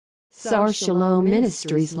Sar Shalom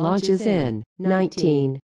Ministries launches in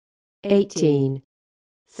 19, 18,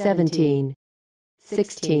 17,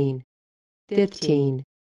 16, 15,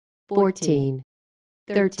 14,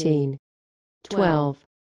 13, 12,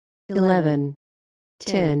 11,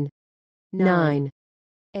 10, 9,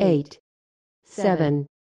 8, 7,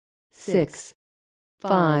 6,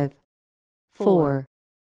 5, 4,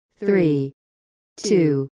 3,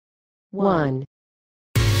 2, 1.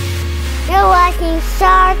 You're watching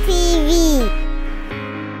Star TV.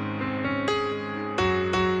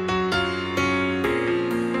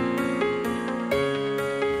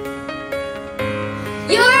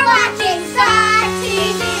 You're watching Star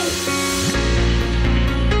TV.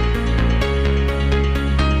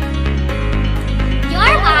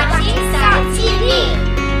 You're watching Star TV.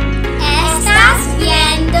 Estás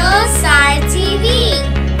viendo Star TV.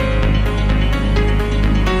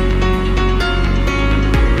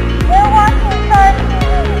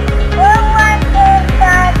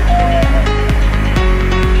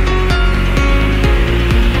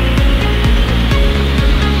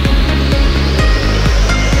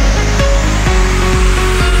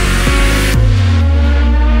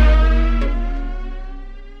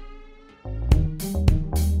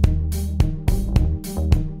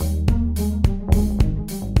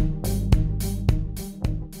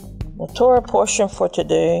 The Torah portion for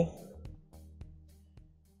today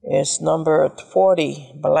is number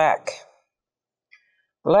 40, Balak.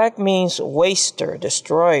 Balak means waster,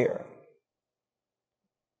 destroyer.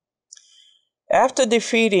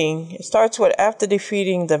 It starts with after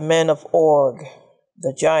defeating the men of Og,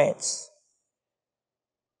 the giants.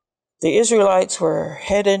 The Israelites were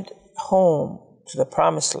headed home to the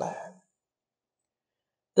promised land.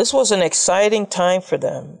 This was an exciting time for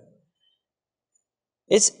them.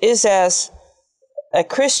 It's as a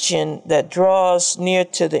Christian that draws near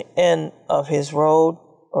to the end of his road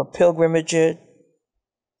or pilgrimage,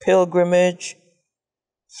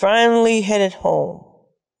 finally headed home.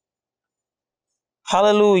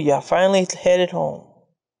 Hallelujah, finally headed home.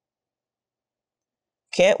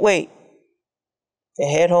 Can't wait to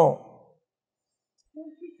head home.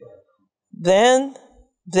 Then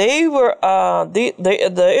they were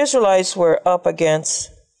the Israelites were up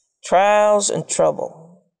against trials and trouble.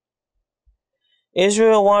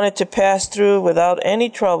 Israel wanted to pass through without any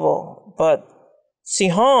trouble, but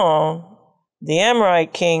Sihon, the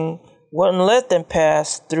Amorite king, wouldn't let them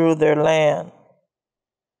pass through their land.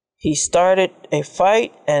 He started a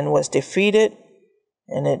fight and was defeated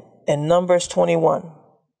in Numbers 21.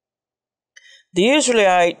 The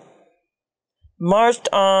Israelite marched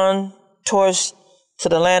on to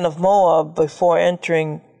the land of Moab before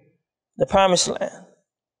entering the promised land.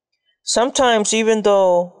 Sometimes, even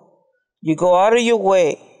though you go out of your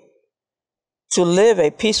way to live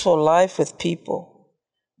a peaceful life with people,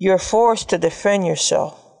 you're forced to defend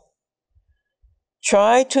yourself.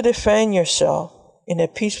 Try to defend yourself in a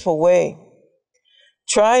peaceful way.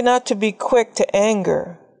 Try not to be quick to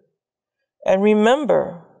anger. And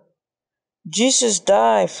remember, Jesus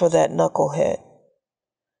died for that knucklehead.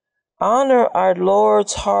 Honor our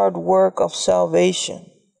Lord's hard work of salvation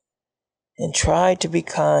and try to be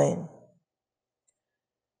kind.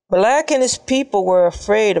 Balak and his people were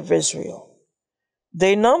afraid of Israel.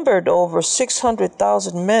 They numbered over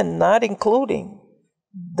 600,000 men, not including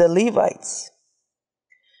the Levites.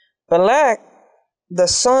 Balak, the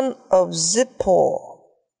son of Zippor.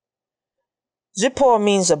 Zippor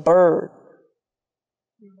means a bird.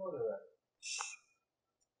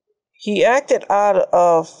 He acted out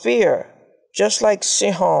of fear, just like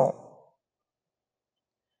Sihon.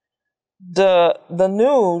 The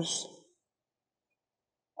news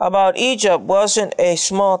about Egypt wasn't a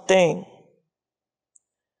small thing.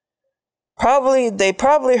 They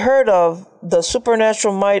probably heard of the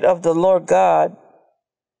supernatural might of the Lord God,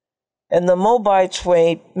 and the Moabites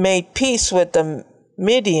made peace with the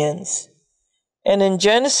Midians. And in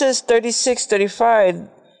Genesis 36:35,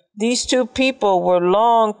 these two people were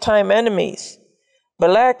long-time enemies.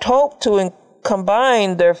 Balak hoped to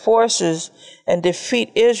combine their forces and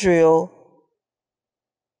defeat Israel.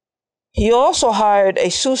 He also hired a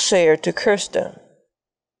soothsayer to curse them.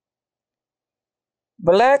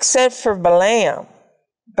 Balak sent for Balaam.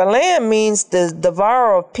 Balaam means the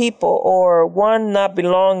devourer of people, or one not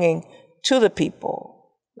belonging to the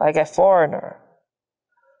people, like a foreigner,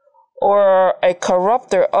 or a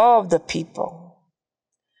corrupter of the people.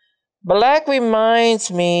 Balak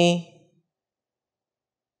reminds me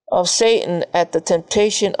of Satan at the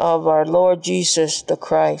temptation of our Lord Jesus the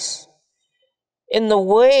Christ. In the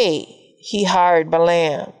way, he hired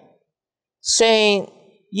Balaam, saying,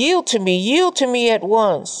 yield to me at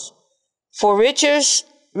once, for riches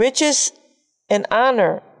riches and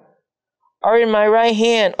honor are in my right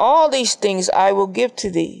hand. All these things I will give to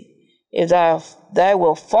thee, if thou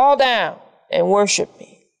wilt fall down and worship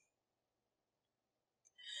me.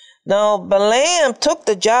 Now Balaam took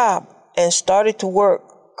the job and started to work,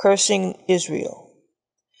 cursing Israel.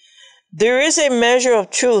 There is a measure of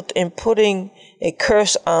truth in putting a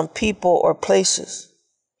curse on people or places.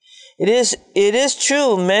 It is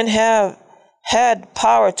true men have had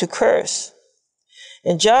power to curse.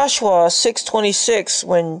 In Joshua 6:26,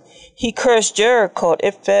 when he cursed Jericho,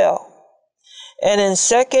 it fell. And in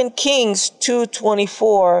 2 Kings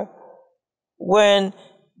 2:24, when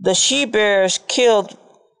the she-bears killed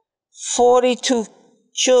 42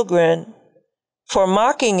 children for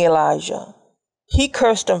mocking Elijah, he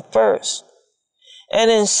cursed them first. And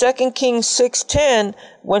in 2 Kings 6:10,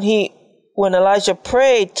 when Elijah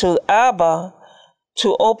prayed to Abba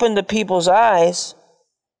to open the people's eyes,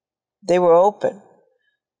 they were open.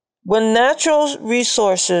 When natural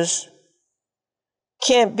resources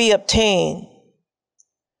can't be obtained,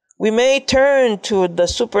 we may turn to the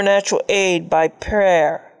supernatural aid by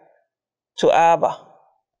prayer to Abba.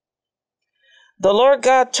 The Lord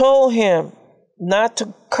God told him not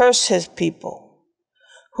to curse his people,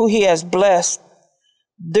 who he has blessed.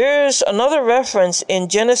 There's another reference in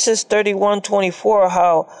Genesis 31:24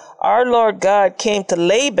 how our Lord God came to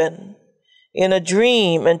Laban in a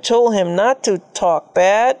dream and told him not to talk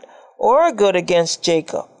bad or good against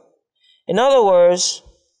Jacob. In other words,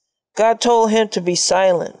 God told him to be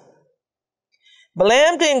silent.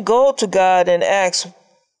 Balaam didn't go to God and ask,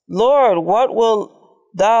 Lord, what will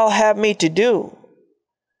thou have me to do?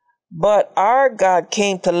 But our God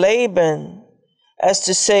came to Laban as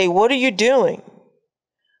to say, what are you doing?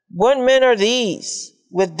 What men are these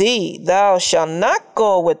with thee? Thou shalt not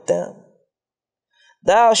go with them.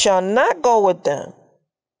 Thou shalt not go with them.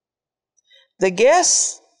 The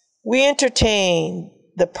guests we entertain,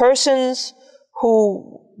 the persons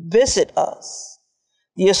who visit us,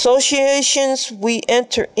 the associations we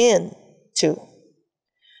enter into,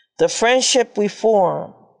 the friendship we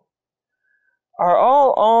form, are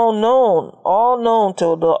all known to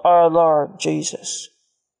our Lord Jesus.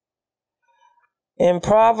 In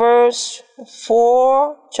Proverbs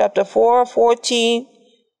chapter 4, 14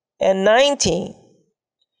 and 19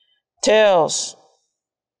 tells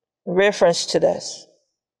reference to this.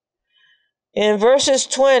 In verses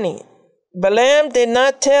 20, Balaam did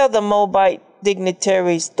not tell the Moabite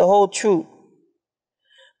dignitaries the whole truth.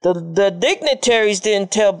 The dignitaries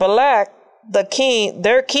didn't tell Balak,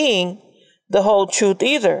 their king, the whole truth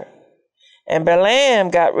either. And Balaam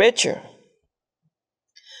got richer.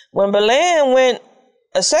 When Balaam went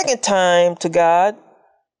a second time to God,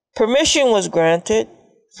 permission was granted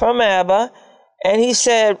from Abba, and he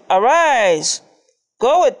said, Arise,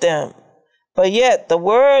 go with them. But yet the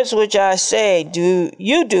words which I say, do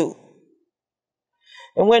you do.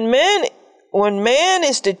 And when man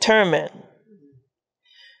is determined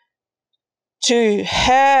to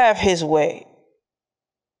have his way,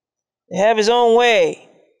 have his own way,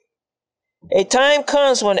 a time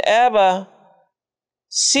comes when Abba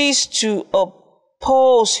ceased to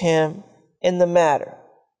oppose him in the matter.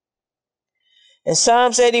 And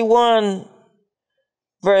Psalms 81,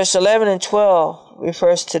 verse 11 and 12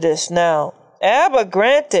 refers to this. Now, Abba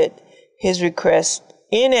granted his request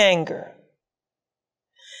in anger.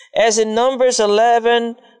 As in Numbers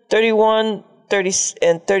 11, 31, 30,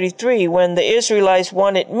 and 33, when the Israelites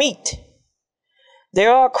wanted meat.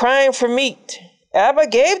 They're all crying for meat. Abba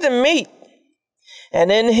gave them meat.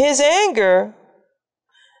 And in his anger,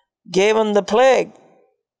 gave them the plague.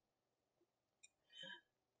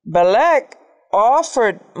 Balak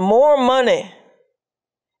offered more money,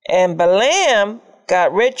 and Balaam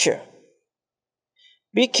got richer.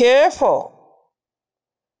 Be careful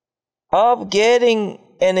of getting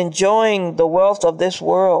and enjoying the wealth of this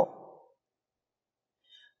world,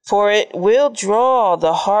 for it will draw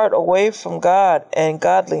the heart away from God and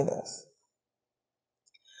godliness.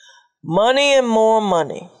 Money and more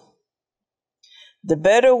money. The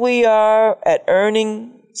better we are at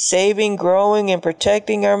earning, saving, growing, and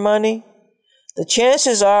protecting our money, the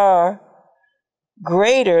chances are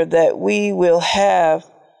greater that we will have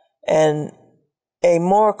a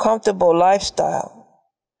more comfortable lifestyle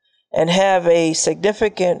and have a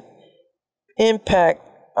significant impact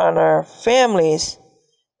on our families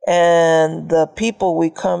and the people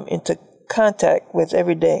we come into contact with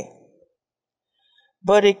every day.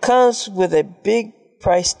 But it comes with a big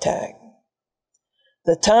price tag.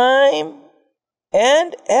 The time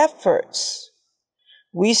and efforts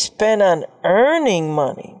we spend on earning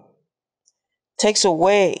money takes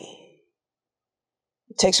away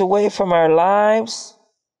from our lives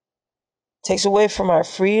takes away from our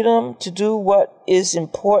freedom to do what is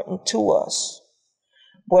important to us,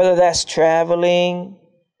 whether that's traveling,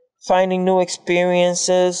 finding new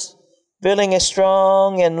experiences, building a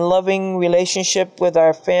strong and loving relationship with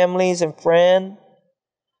our families and friends,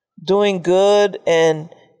 doing good and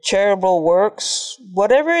charitable works,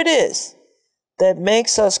 whatever it is that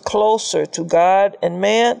makes us closer to God and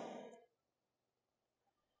man.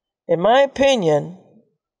 In my opinion,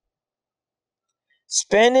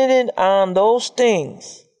 spending it on those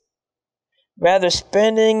things, rather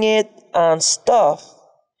spending it on stuff,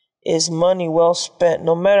 is money well spent.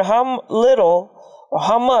 No matter how little or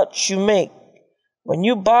how much you make, when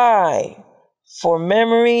you buy for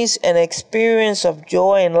memories and experience of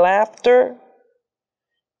joy and laughter,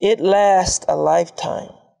 it lasts a lifetime.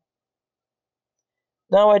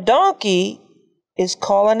 Now, a donkey is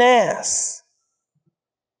called an ass,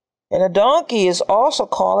 and a donkey is also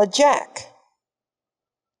called a jack.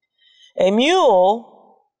 A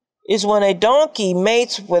mule is when a donkey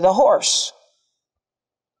mates with a horse.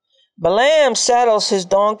 Balaam saddles his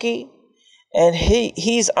donkey, and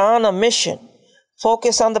he's on a mission,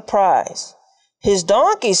 focused on the prize. His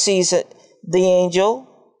donkey sees the angel.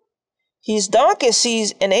 His donkey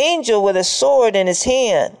sees an angel with a sword in his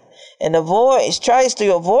hand, and tries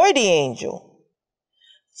to avoid the angel.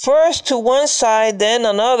 First to one side, then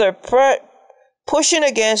another, pushing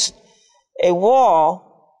against a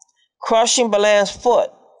wall, crushing Balaam's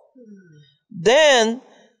foot. Then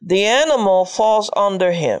the animal falls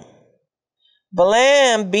under him.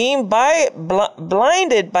 Balaam, being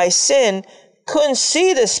blinded by sin, couldn't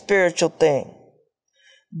see the spiritual thing.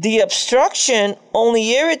 The obstruction only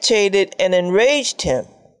irritated and enraged him,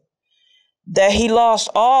 that he lost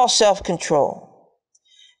all self-control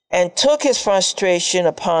and took his frustration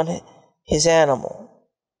upon his animal.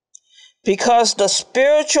 Because the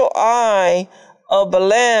spiritual eye of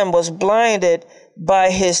Balaam was blinded by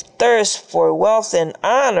his thirst for wealth and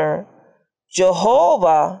honor,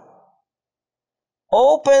 Jehovah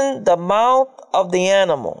opened the mouth of the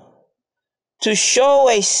animal to show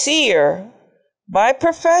a seer by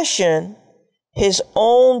profession his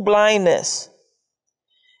own blindness.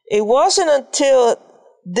 It wasn't until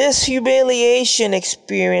this humiliation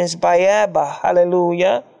experienced by Abba,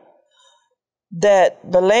 hallelujah, that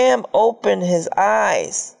Balaam opened his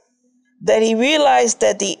eyes, that he realized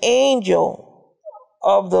that the angel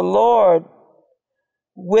of the Lord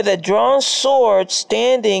with a drawn sword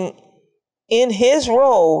standing in his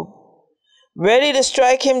road, ready to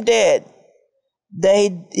strike him dead,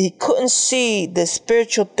 that he couldn't see the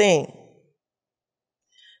spiritual thing.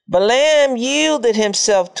 Balaam yielded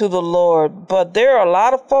himself to the Lord, but there are a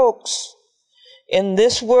lot of folks in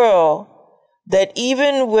this world that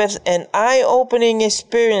even with an eye-opening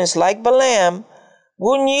experience like Balaam,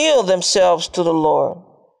 wouldn't yield themselves to the Lord.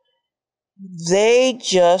 They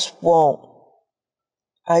just won't.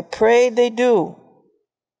 I pray they do.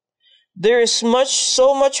 There is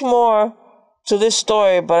so much more to this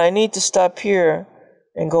story, but I need to stop here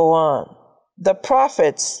and go on. The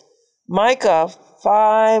prophets, Micah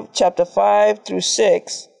chapter 5 through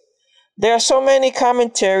 6. There are so many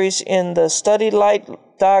commentaries in the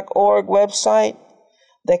studylight.org website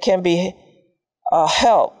that can be a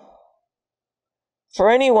help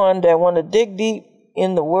for anyone that want to dig deep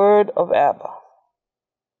in the word of Abba.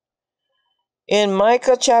 In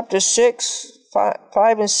Micah chapter 6,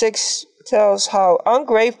 5 and 6 tells how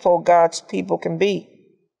ungrateful God's people can be.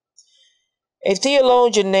 A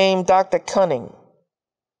theologian named Dr. Cunning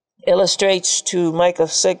illustrates to Micah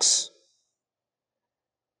 6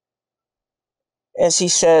 as he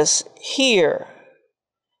says, "Hear,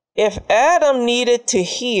 if Adam needed to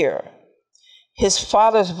hear his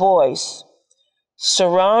father's voice,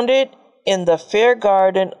 surrounded in the fair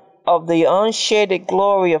garden of the unshaded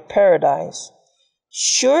glory of paradise,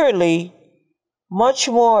 surely much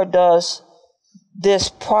more does this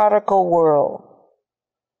prodigal world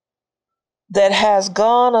that has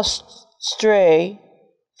gone astray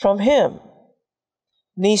from him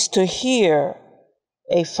needs to hear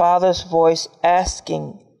a father's voice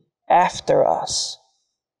asking after us."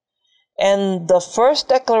 And the first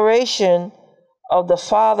declaration of the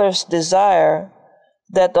father's desire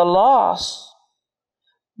that the lost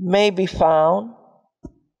may be found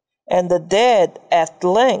and the dead at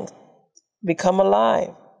length become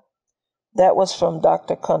alive. That was from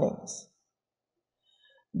Dr. Cunnings.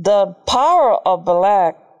 The power of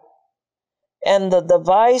Balak and the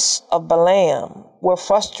device of Balaam were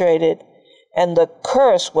frustrated, and the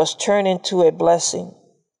curse was turned into a blessing.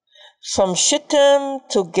 From Shittim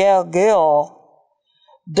to Gilgal,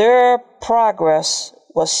 their progress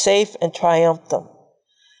was safe and triumphant.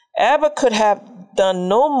 Abba could have done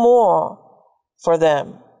no more for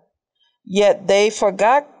them. Yet they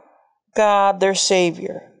forgot God their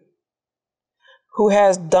Savior, who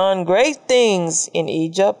has done great things in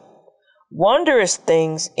Egypt, wondrous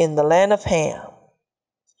things in the land of Ham.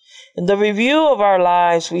 In the review of our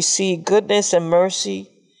lives, we see goodness and mercy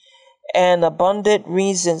and abundant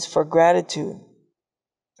reasons for gratitude.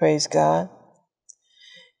 Praise God.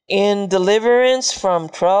 In deliverance from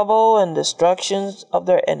trouble and destructions of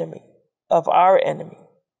our enemy.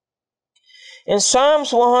 In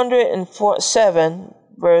Psalms 107,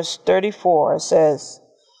 verse 34, it says,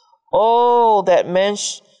 "Oh, that men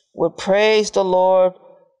would praise the Lord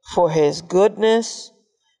for his goodness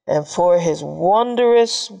and for his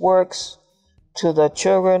wondrous works to the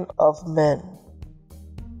children of men."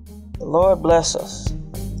 The Lord bless us.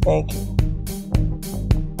 Thank you.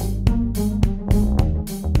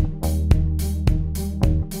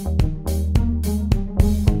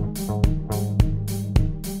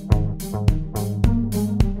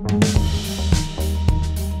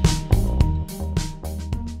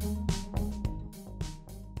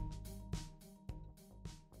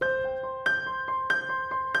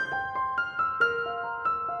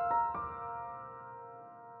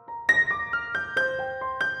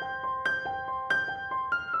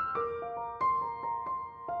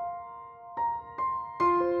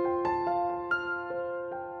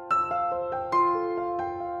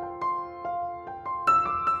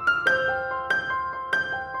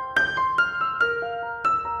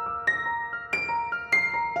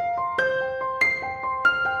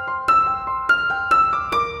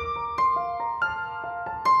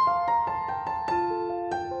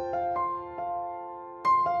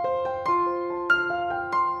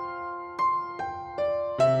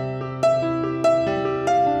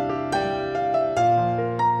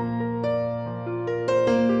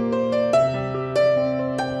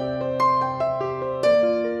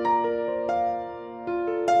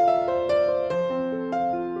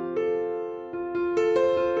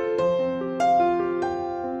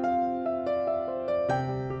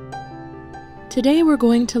 Today we're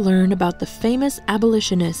going to learn about the famous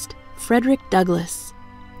abolitionist, Frederick Douglass.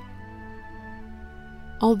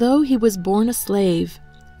 Although he was born a slave,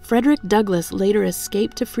 Frederick Douglass later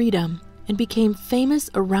escaped to freedom and became famous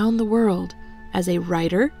around the world as a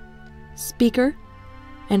writer, speaker,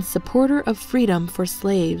 and supporter of freedom for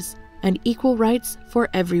slaves and equal rights for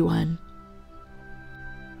everyone.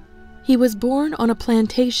 He was born on a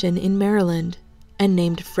plantation in Maryland and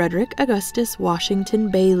named Frederick Augustus Washington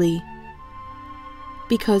Bailey.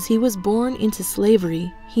 Because he was born into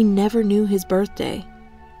slavery, he never knew his birthday.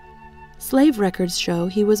 Slave records show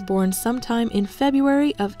he was born sometime in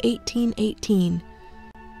February of 1818.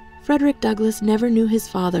 Frederick Douglass never knew his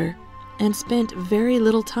father and spent very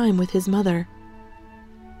little time with his mother.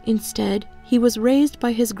 Instead, he was raised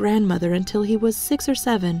by his grandmother until he was 6 or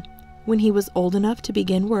 7, when he was old enough to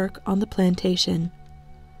begin work on the plantation.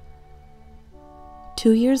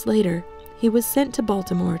 2 years later, he was sent to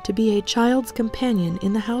Baltimore to be a child's companion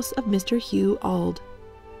in the house of Mr. Hugh Auld.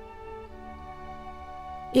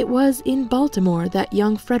 It was in Baltimore that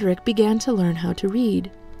young Frederick began to learn how to read.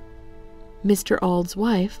 Mr. Auld's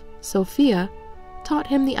wife, Sophia, taught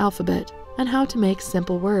him the alphabet and how to make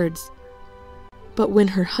simple words. But when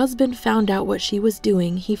her husband found out what she was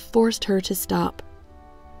doing, he forced her to stop.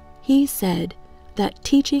 He said that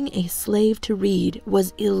teaching a slave to read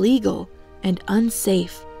was illegal and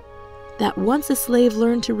unsafe, that once a slave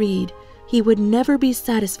learned to read, he would never be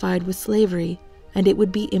satisfied with slavery, and it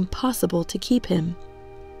would be impossible to keep him.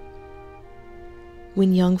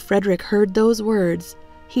 When young Frederick heard those words,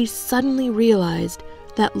 he suddenly realized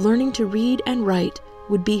that learning to read and write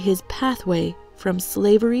would be his pathway from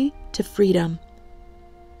slavery to freedom.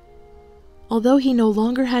 Although he no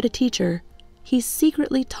longer had a teacher, he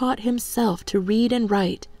secretly taught himself to read and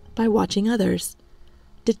write by watching others,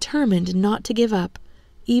 determined not to give up,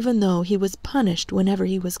 even though he was punished whenever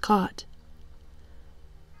he was caught.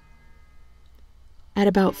 At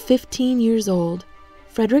about 15 years old,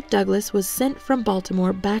 Frederick Douglass was sent from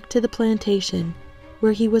Baltimore back to the plantation,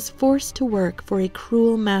 where he was forced to work for a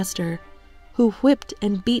cruel master who whipped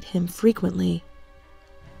and beat him frequently.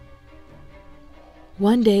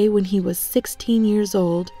 One day when he was 16 years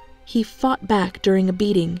old, he fought back during a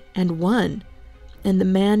beating and won, and the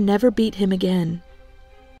man never beat him again.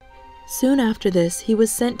 Soon after this, he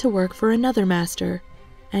was sent to work for another master,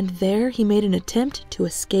 and there he made an attempt to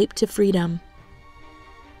escape to freedom.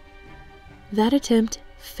 That attempt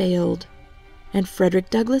failed, and Frederick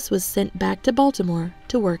Douglass was sent back to Baltimore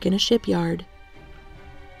to work in a shipyard.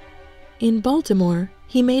 In Baltimore,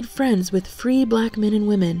 he made friends with free black men and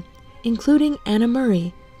women, including Anna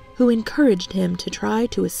Murray, who encouraged him to try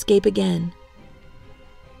to escape again.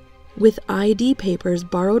 With ID papers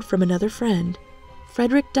borrowed from another friend,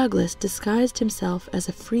 Frederick Douglass disguised himself as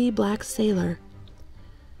a free black sailor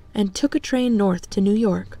and took a train north to New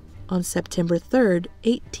York on September 3,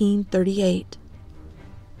 1838.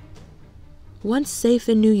 Once safe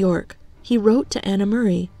in New York, he wrote to Anna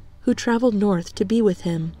Murray, who traveled north to be with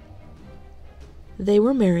him. They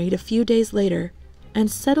were married a few days later and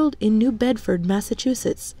settled in New Bedford,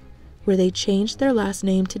 Massachusetts, where they changed their last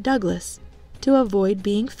name to Douglass to avoid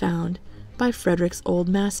being found by Frederick's old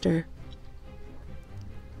master.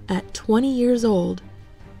 At 20 years old,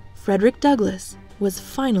 Frederick Douglass was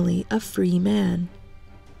finally a free man.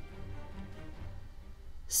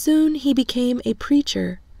 Soon he became a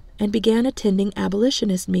preacher and began attending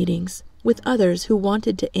abolitionist meetings with others who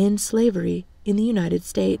wanted to end slavery in the United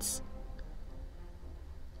States.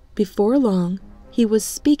 Before long, he was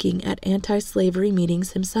speaking at anti-slavery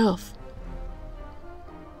meetings himself.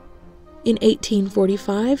 In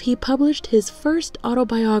 1845, he published his first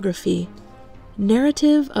autobiography,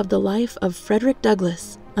 Narrative of the Life of Frederick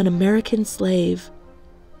Douglass, an American Slave.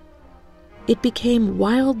 It became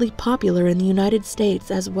wildly popular in the United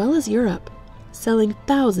States as well as Europe, selling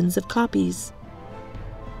thousands of copies.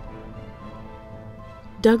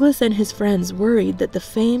 Douglass and his friends worried that the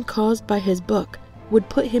fame caused by his book would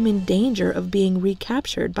put him in danger of being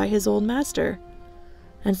recaptured by his old master,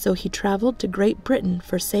 and so he traveled to Great Britain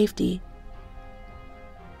for safety.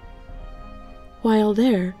 While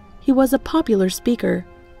there, he was a popular speaker.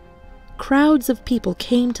 Crowds of people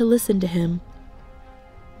came to listen to him.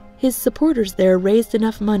 His supporters there raised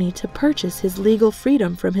enough money to purchase his legal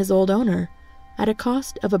freedom from his old owner at a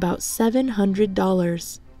cost of about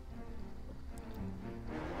 $700.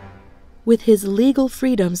 With his legal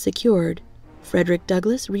freedom secured, Frederick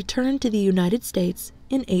Douglass returned to the United States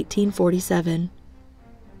in 1847.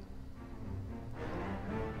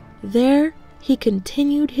 There, he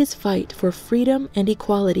continued his fight for freedom and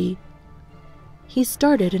equality. He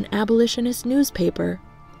started an abolitionist newspaper,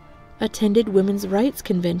 attended women's rights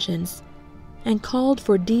conventions, and called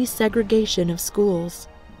for desegregation of schools.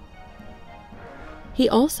 He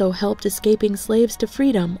also helped escaping slaves to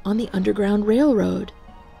freedom on the Underground Railroad.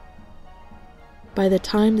 By the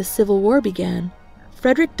time the Civil War began,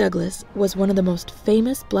 Frederick Douglass was one of the most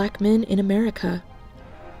famous black men in America.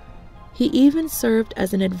 He even served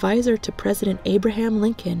as an advisor to President Abraham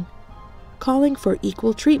Lincoln, calling for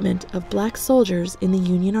equal treatment of black soldiers in the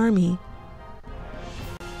Union Army.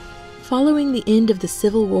 Following the end of the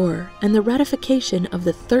Civil War and the ratification of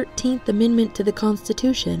the 13th Amendment to the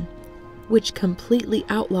Constitution, which completely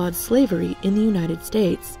outlawed slavery in the United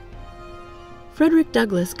States, Frederick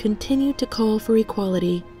Douglass continued to call for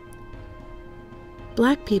equality.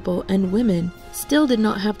 Black people and women still did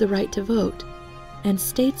not have the right to vote, and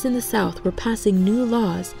states in the South were passing new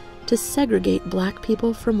laws to segregate black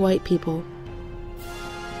people from white people.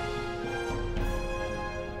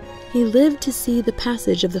 He lived to see the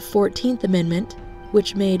passage of the 14th Amendment,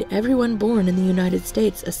 which made everyone born in the United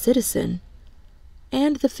States a citizen,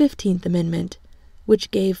 and the 15th Amendment,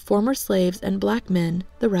 which gave former slaves and black men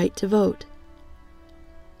the right to vote.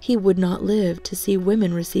 He would not live to see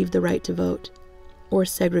women receive the right to vote, or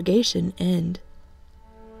segregation end.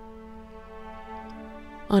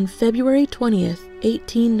 On February 20th,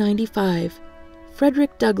 1895,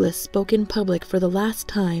 Frederick Douglass spoke in public for the last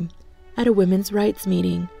time at a women's rights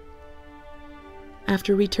meeting.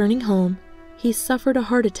 After returning home, he suffered a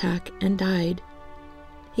heart attack and died.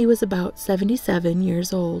 He was about 77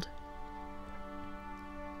 years old.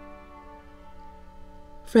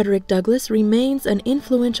 Frederick Douglass remains an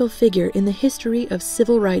influential figure in the history of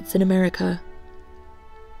civil rights in America.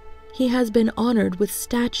 He has been honored with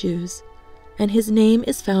statues, and his name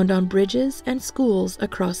is found on bridges and schools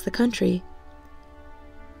across the country.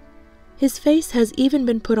 His face has even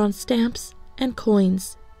been put on stamps and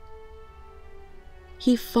coins.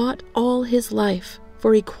 He fought all his life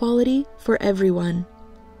for equality for everyone.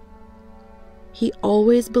 He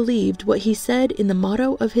always believed what he said in the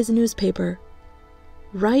motto of his newspaper: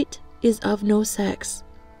 "Right is of no sex,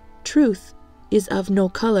 truth is of no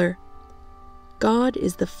color. God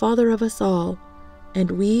is the Father of us all, and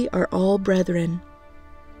we are all brethren."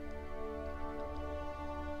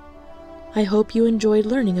 I hope you enjoyed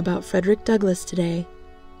learning about Frederick Douglass today.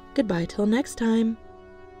 Goodbye till next time.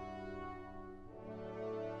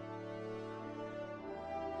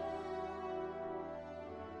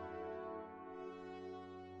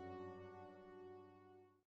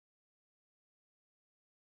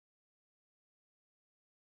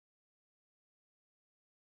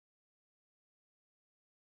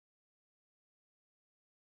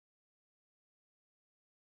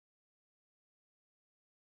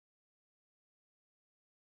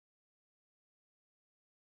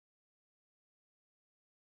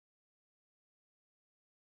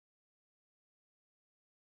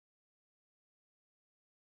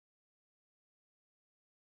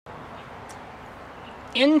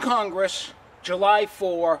 In Congress, July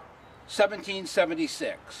 4,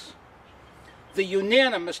 1776, the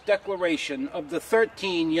unanimous declaration of the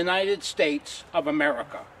 13 United States of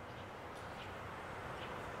America.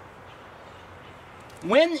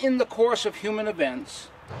 When in the course of human events,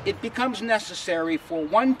 it becomes necessary for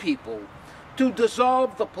one people to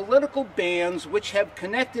dissolve the political bands which have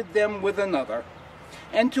connected them with another,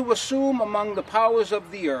 and to assume among the powers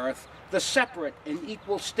of the earth the separate and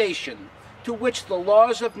equal station to which the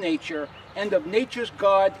laws of nature and of nature's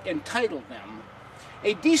God entitle them,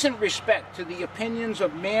 a decent respect to the opinions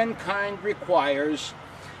of mankind requires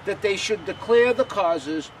that they should declare the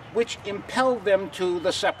causes which impel them to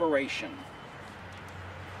the separation.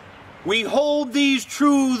 We hold these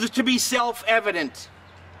truths to be self-evident,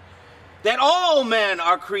 that all men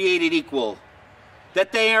are created equal,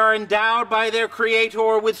 that they are endowed by their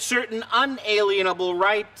Creator with certain unalienable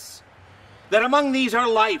rights, that among these are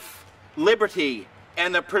life, liberty,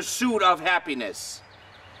 and the pursuit of happiness,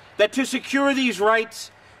 that to secure these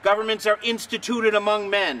rights, governments are instituted among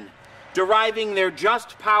men, deriving their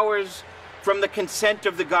just powers from the consent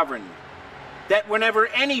of the governed, that whenever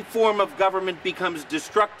any form of government becomes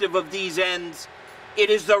destructive of these ends, it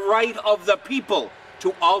is the right of the people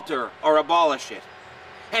to alter or abolish it,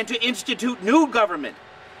 and to institute new government,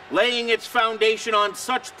 laying its foundation on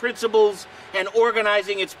such principles and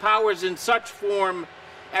organizing its powers in such form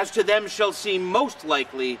as to them shall seem most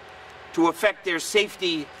likely to affect their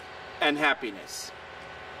safety and happiness.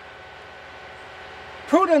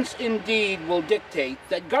 Prudence indeed will dictate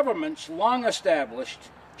that governments long established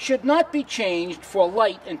should not be changed for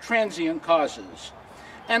light and transient causes,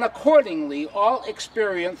 and accordingly all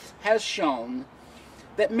experience has shown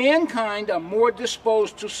that mankind are more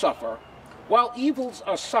disposed to suffer, while evils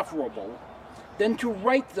are sufferable, than to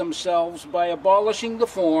right themselves by abolishing the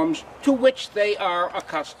forms to which they are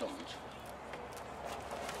accustomed.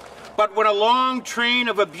 But when a long train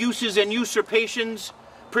of abuses and usurpations,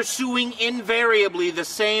 pursuing invariably the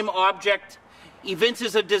same object,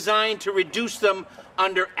 evinces a design to reduce them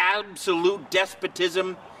under absolute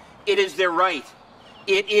despotism, it is their right,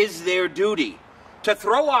 it is their duty, to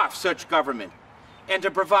throw off such government and to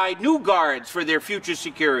provide new guards for their future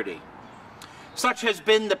security. Such has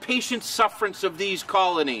been the patient sufferance of these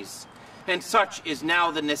colonies, and such is now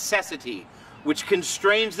the necessity which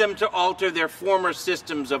constrains them to alter their former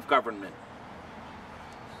systems of government.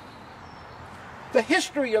 The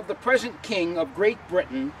history of the present King of Great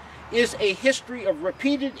Britain is a history of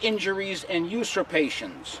repeated injuries and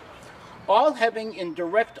usurpations, all having in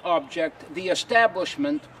direct object the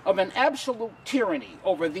establishment of an absolute tyranny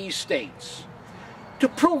over these states. To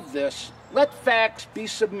prove this, let facts be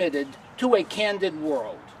submitted to a candid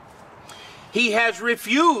world. He has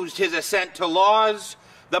refused his assent to laws,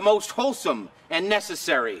 the most wholesome and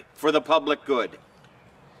necessary for the public good.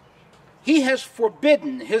 He has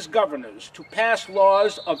forbidden his governors to pass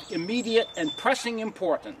laws of immediate and pressing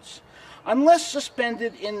importance, unless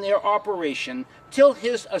suspended in their operation till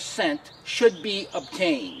his assent should be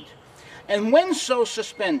obtained. And when so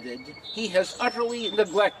suspended, he has utterly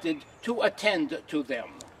neglected to attend to them.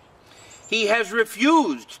 He has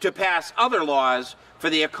refused to pass other laws for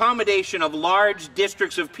the accommodation of large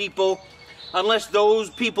districts of people, unless those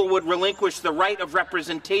people would relinquish the right of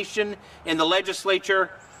representation in the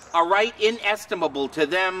legislature, a right inestimable to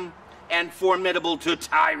them and formidable to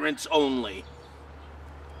tyrants only.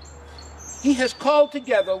 He has called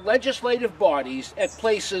together legislative bodies at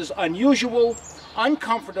places unusual,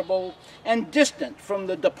 uncomfortable, and distant from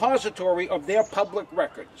the depository of their public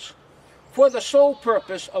records, for the sole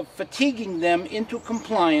purpose of fatiguing them into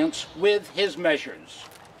compliance with his measures.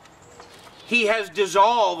 He has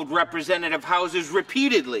dissolved representative houses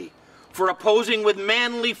repeatedly for opposing with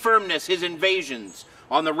manly firmness his invasions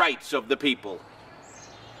on the rights of the people.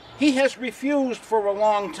 He has refused for a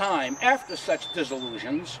long time, after such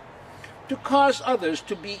dissolutions, to cause others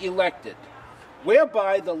to be elected,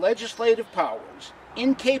 whereby the legislative powers,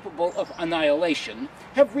 incapable of annihilation,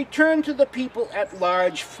 have returned to the people at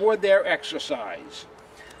large for their exercise,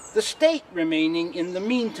 the state remaining in the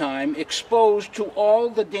meantime exposed to all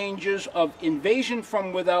the dangers of invasion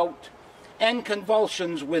from without and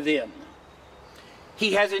convulsions within.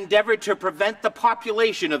 He has endeavored to prevent the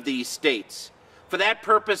population of these states, for that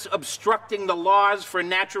purpose obstructing the laws for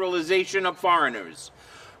naturalization of foreigners,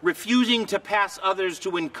 refusing to pass others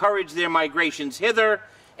to encourage their migrations hither,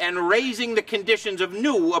 and raising the conditions of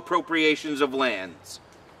new appropriations of lands.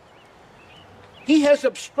 He has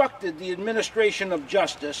obstructed the administration of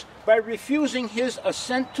justice by refusing his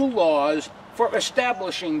assent to laws for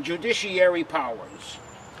establishing judiciary powers.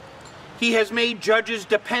 He has made judges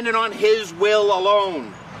dependent on his will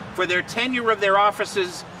alone, for their tenure of their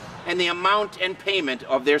offices and the amount and payment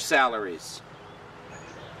of their salaries.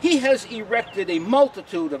 He has erected a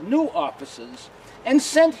multitude of new offices and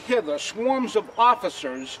sent hither swarms of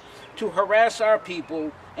officers to harass our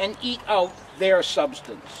people and eat out their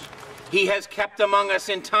substance. He has kept among us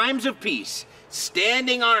in times of peace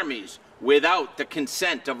standing armies without the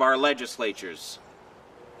consent of our legislatures.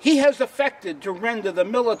 He has affected to render the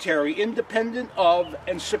military independent of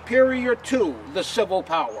and superior to the civil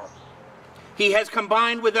power. He has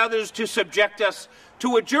combined with others to subject us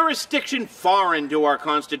to a jurisdiction foreign to our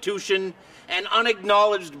Constitution and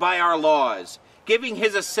unacknowledged by our laws, giving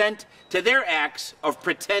his assent to their acts of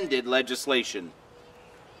pretended legislation.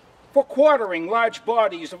 For quartering large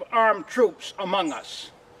bodies of armed troops among us.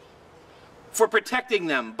 For protecting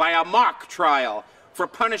them by a mock trial for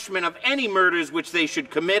punishment of any murders which they should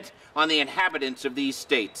commit on the inhabitants of these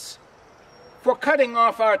states. For cutting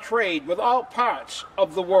off our trade with all parts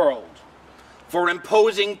of the world. For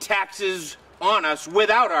imposing taxes on us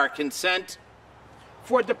without our consent.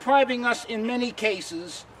 For depriving us in many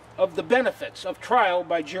cases of the benefits of trial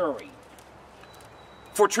by jury.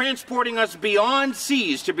 For transporting us beyond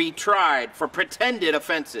seas to be tried for pretended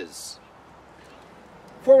offenses.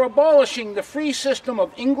 For abolishing the free system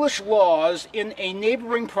of English laws in a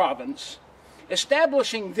neighboring province,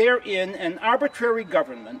 establishing therein an arbitrary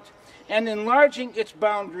government, and enlarging its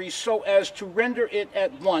boundaries so as to render it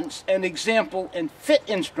at once an example and fit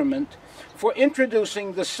instrument for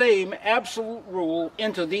introducing the same absolute rule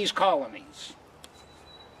into these colonies.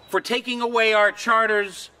 For taking away our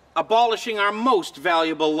charters, abolishing our most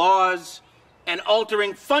valuable laws, and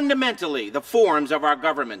altering fundamentally the forms of our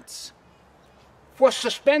governments. For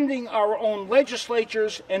suspending our own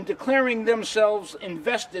legislatures and declaring themselves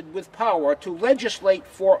invested with power to legislate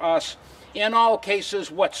for us in all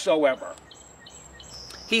cases whatsoever.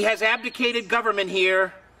 He has abdicated government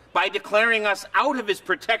here by declaring us out of his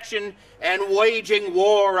protection and waging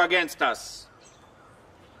war against us.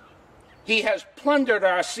 He has plundered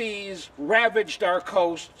our seas, ravaged our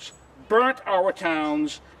coasts, burnt our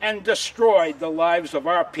towns, and destroyed the lives of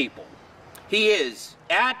our people. He is,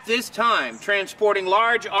 at this time, transporting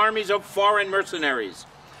large armies of foreign mercenaries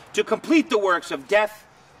to complete the works of death,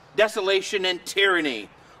 desolation, and tyranny,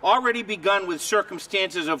 already begun with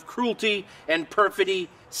circumstances of cruelty and perfidy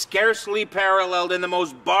scarcely paralleled in the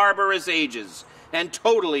most barbarous ages, and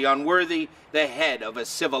totally unworthy the head of a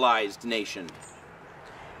civilized nation.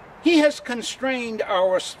 He has constrained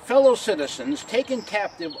our fellow citizens taken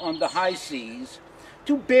captive on the high seas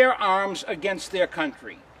to bear arms against their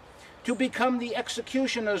country, to become the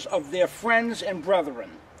executioners of their friends and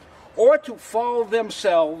brethren, or to fall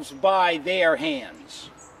themselves by their hands.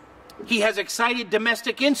 He has excited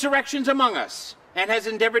domestic insurrections among us, and has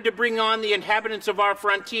endeavored to bring on the inhabitants of our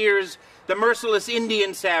frontiers, the merciless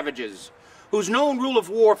Indian savages, whose known rule of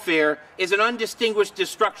warfare is an undistinguished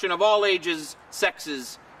destruction of all ages,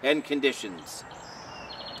 sexes, and conditions.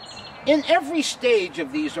 In every stage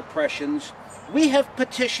of these oppressions, we have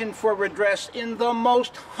petitioned for redress in the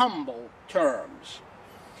most humble terms.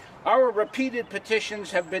 Our repeated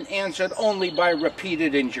petitions have been answered only by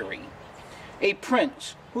repeated injury. A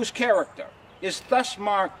prince whose character is thus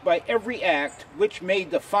marked by every act which may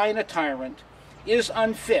define a tyrant is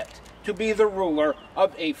unfit to be the ruler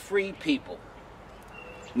of a free people.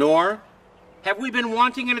 Nor have we been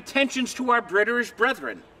wanting in attentions to our British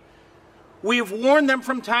brethren. We have warned them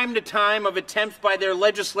from time to time of attempts by their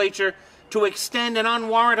legislature to extend an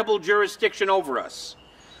unwarrantable jurisdiction over us.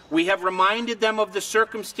 We have reminded them of the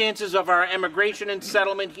circumstances of our emigration and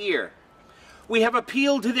settlement here. We have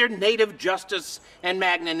appealed to their native justice and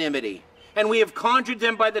magnanimity, and we have conjured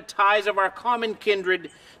them by the ties of our common kindred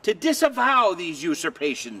to disavow these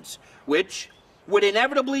usurpations, which would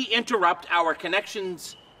inevitably interrupt our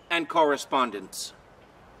connections and correspondence.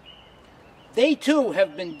 They too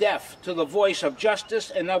have been deaf to the voice of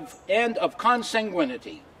justice and of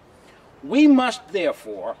consanguinity. We must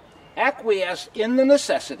therefore acquiesce in the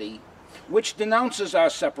necessity which denounces our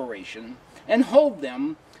separation and hold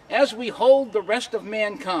them as we hold the rest of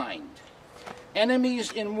mankind,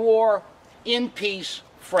 enemies in war, in peace,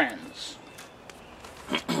 friends.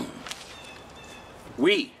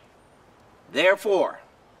 We, therefore,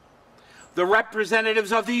 the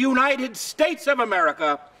representatives of the United States of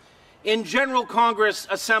America, in General Congress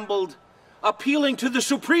assembled, appealing to the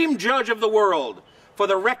Supreme Judge of the world for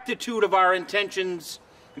the rectitude of our intentions,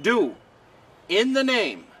 do, in the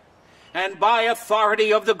name and by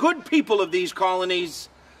authority of the good people of these colonies,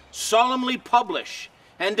 solemnly publish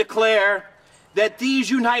and declare that these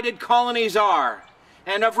united colonies are,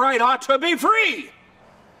 and of right ought to be free,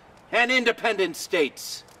 and independent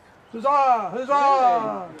states, Huzzah!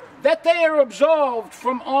 Huzzah! That they are absolved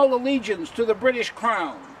from all allegiance to the British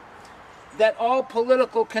Crown, that all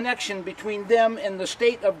political connection between them and the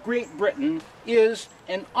state of Great Britain is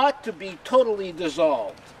and ought to be totally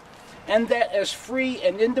dissolved, and that as free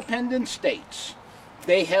and independent states,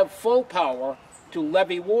 they have full power to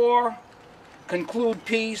levy war, conclude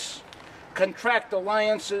peace, contract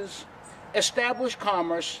alliances, establish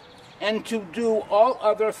commerce, and to do all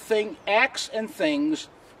other acts and things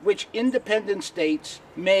which independent states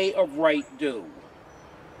may of right do.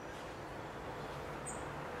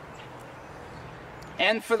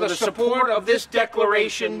 And for the support of this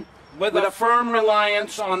declaration, with a firm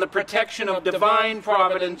reliance on the protection of divine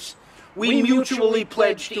providence, we mutually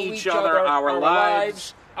pledge to each other our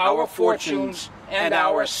lives, our fortunes, and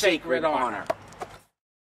our sacred honor.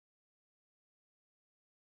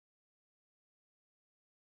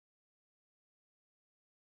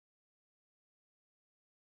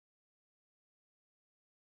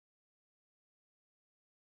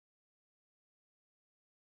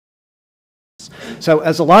 So,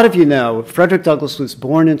 as a lot of you know, Frederick Douglass was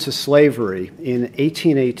born into slavery in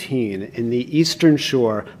 1818 in the eastern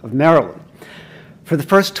shore of Maryland. For the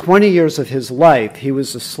first 20 years of his life, he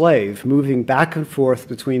was a slave moving back and forth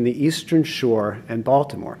between the eastern shore and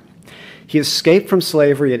Baltimore. He escaped from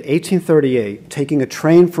slavery in 1838, taking a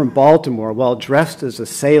train from Baltimore while dressed as a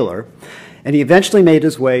sailor, and he eventually made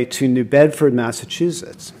his way to New Bedford,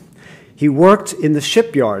 Massachusetts. He worked in the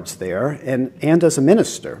shipyards there and as a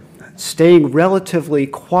minister, staying relatively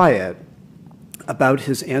quiet about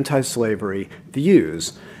his anti-slavery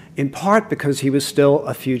views, in part because he was still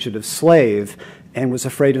a fugitive slave and was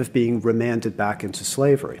afraid of being remanded back into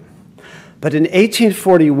slavery. But in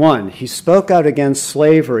 1841, he spoke out against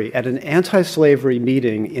slavery at an anti-slavery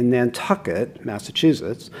meeting in Nantucket,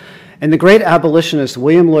 Massachusetts, and the great abolitionist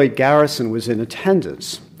William Lloyd Garrison was in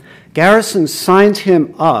attendance. Garrison signed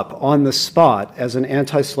him up on the spot as an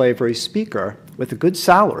anti-slavery speaker with a good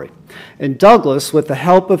salary. And Douglass, with the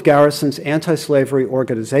help of Garrison's anti-slavery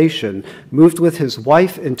organization, moved with his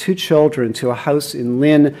wife and 2 children to a house in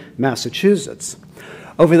Lynn, Massachusetts.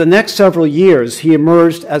 Over the next several years, he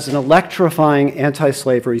emerged as an electrifying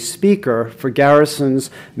anti-slavery speaker for Garrison's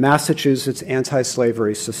Massachusetts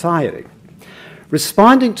Anti-Slavery Society.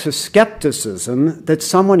 Responding to skepticism that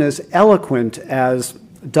someone as eloquent as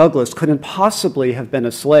Douglass couldn't possibly have been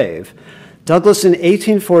a slave, Douglass in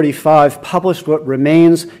 1845 published what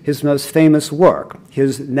remains his most famous work,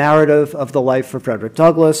 his narrative of the life of Frederick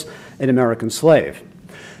Douglass, an American slave.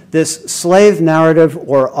 This slave narrative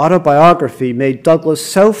or autobiography made Douglass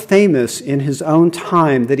so famous in his own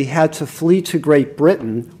time that he had to flee to Great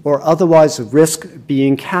Britain or otherwise risk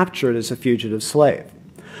being captured as a fugitive slave.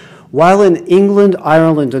 While in England,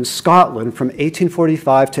 Ireland, and Scotland from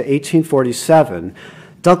 1845 to 1847,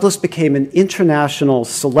 Douglass became an international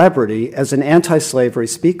celebrity as an anti-slavery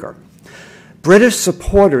speaker. British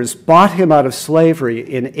supporters bought him out of slavery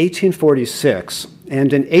in 1846,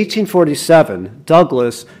 and in 1847,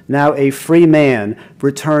 Douglass, now a free man,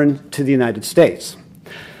 returned to the United States.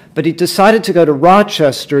 But he decided to go to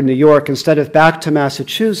Rochester, New York, instead of back to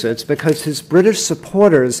Massachusetts because his British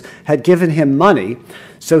supporters had given him money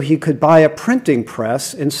so he could buy a printing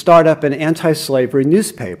press and start up an anti-slavery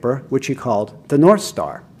newspaper, which he called the North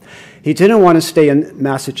Star. He didn't want to stay in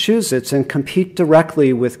Massachusetts and compete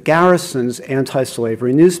directly with Garrison's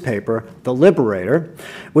anti-slavery newspaper, The Liberator,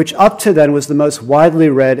 which up to then was the most widely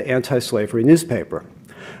read anti-slavery newspaper.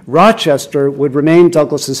 Rochester would remain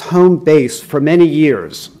Douglass's home base for many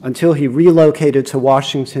years until he relocated to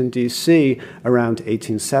Washington, D.C. around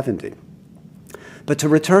 1870. But to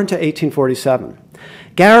return to 1847,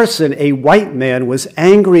 Garrison, a white man, was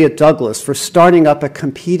angry at Douglass for starting up a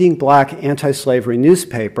competing black anti-slavery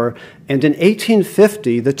newspaper, and in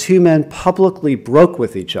 1850, the 2 men publicly broke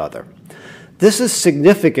with each other. This is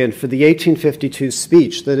significant for the 1852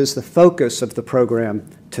 speech that is the focus of the program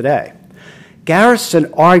today.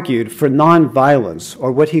 Garrison argued for nonviolence,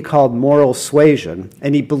 or what he called moral suasion,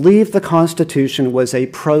 and he believed the Constitution was a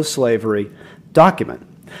pro-slavery document.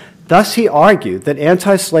 Thus, he argued that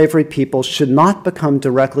anti-slavery people should not become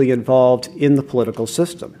directly involved in the political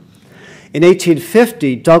system. In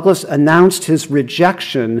 1850, Douglass announced his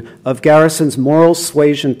rejection of Garrison's moral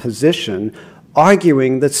suasion position,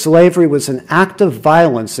 arguing that slavery was an act of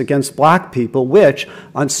violence against black people, which,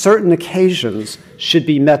 on certain occasions, should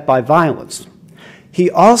be met by violence. He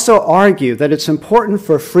also argued that it's important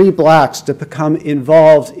for free blacks to become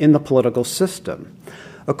involved in the political system.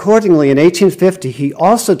 Accordingly, in 1850, he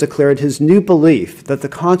also declared his new belief that the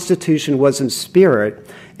Constitution was in spirit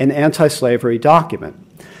an anti-slavery document.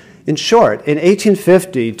 In short, in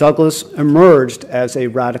 1850, Douglass emerged as a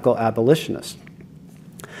radical abolitionist.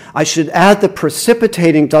 I should add that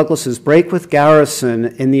precipitating Douglass's break with Garrison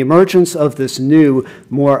in the emergence of this new,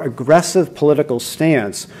 more aggressive political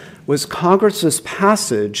stance was Congress's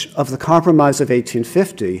passage of the Compromise of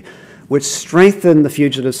 1850, which strengthened the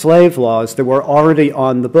fugitive slave laws that were already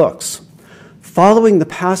on the books. Following the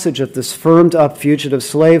passage of this firmed-up fugitive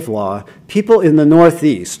slave law, people in the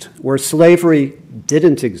Northeast, where slavery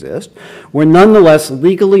didn't exist, were nonetheless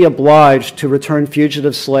legally obliged to return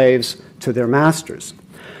fugitive slaves to their masters.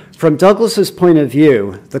 From Douglass's point of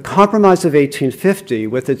view, the Compromise of 1850,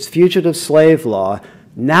 with its fugitive slave law,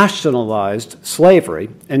 nationalized slavery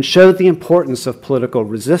and showed the importance of political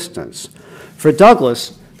resistance. For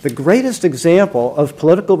Douglass, the greatest example of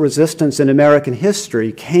political resistance in American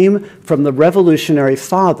history came from the Revolutionary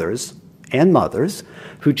fathers and mothers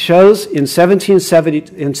who chose in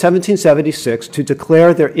 1776 to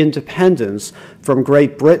declare their independence from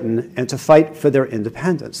Great Britain and to fight for their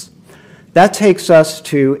independence. That takes us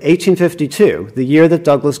to 1852, the year that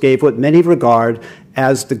Douglass gave what many regard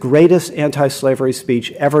as the greatest anti-slavery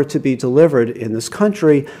speech ever to be delivered in this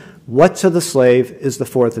country, What to the Slave is the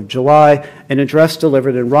 4th of July, an address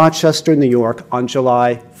delivered in Rochester, New York on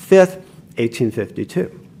July 5th, 1852.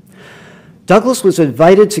 Douglass was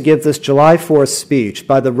invited to give this July 4th speech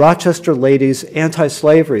by the Rochester Ladies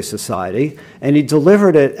Anti-Slavery Society, and he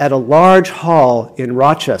delivered it at a large hall in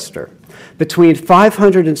Rochester. Between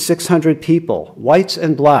 500 and 600 people, whites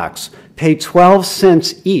and blacks, paid 12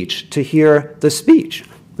 cents each to hear the speech,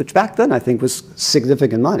 which back then I think was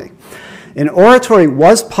significant money. And oratory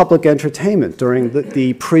was public entertainment during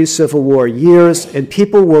the pre-Civil War years, and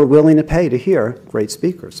people were willing to pay to hear great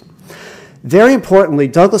speakers. Very importantly,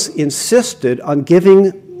 Douglass insisted on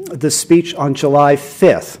giving the speech on July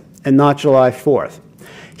 5th and not July 4th.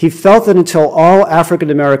 He felt that until all African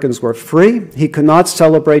Americans were free, he could not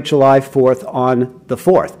celebrate July 4th on the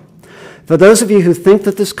 4th. For those of you who think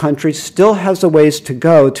that this country still has a ways to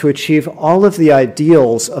go to achieve all of the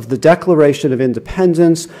ideals of the Declaration of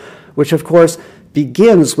Independence, which of course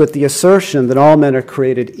begins with the assertion that all men are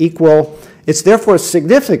created equal, it's therefore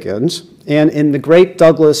significant, and in the great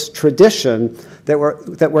Douglass tradition,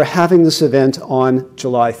 that we're having this event on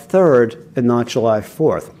July 3rd and not July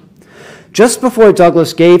 4th. Just before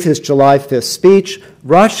Douglass gave his July 5th speech,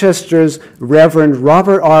 Rochester's Reverend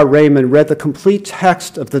Robert R. Raymond read the complete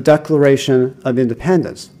text of the Declaration of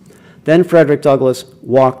Independence. Then Frederick Douglass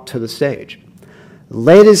walked to the stage.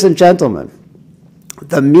 Ladies and gentlemen,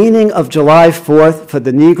 the meaning of July 4th for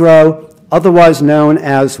the Negro, otherwise known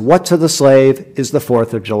as What to the Slave, is the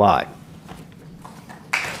 4th of July.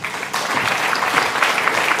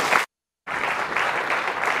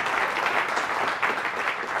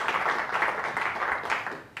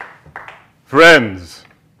 Friends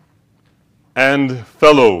and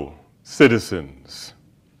fellow citizens,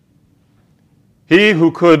 he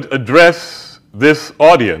who could address this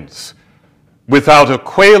audience without a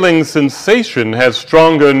quailing sensation has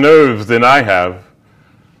stronger nerves than I have.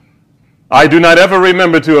 I do not ever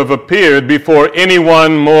remember to have appeared before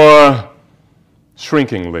anyone more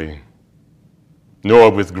shrinkingly,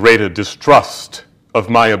 nor with greater distrust of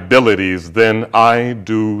my abilities than I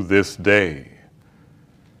do this day.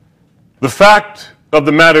 The fact of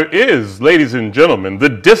the matter is, ladies and gentlemen, the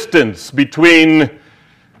distance between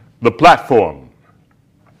the platform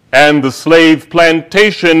and the slave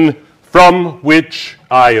plantation from which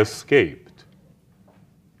I escaped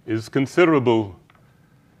is considerable,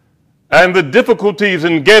 and the difficulties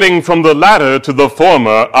in getting from the latter to the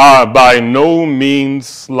former are by no means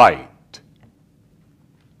slight.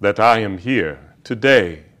 That I am here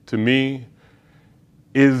today, to me,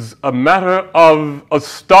 is a matter of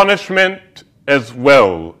astonishment as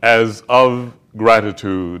well as of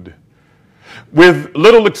gratitude. With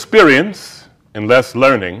little experience and less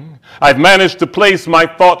learning, I've managed to place my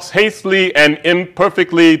thoughts hastily and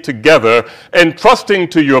imperfectly together, and trusting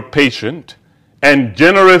to your patient and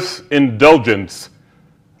generous indulgence,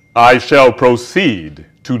 I shall proceed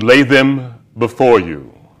to lay them before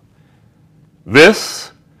you.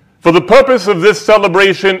 This, for the purpose of this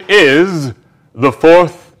celebration, is the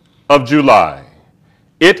 4th of July.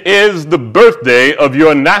 It is the birthday of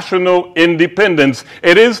your national independence.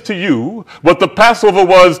 It is to you what the Passover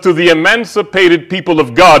was to the emancipated people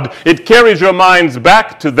of God. It carries your minds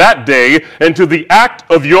back to that day and to the act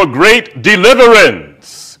of your great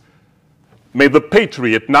deliverance. May the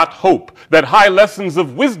patriot not hope that high lessons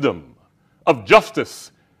of wisdom, of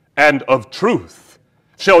justice, and of truth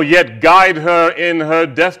shall yet guide her in her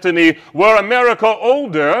destiny. Were America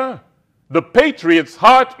older, the patriot's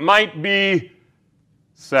heart might be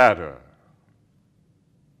sadder.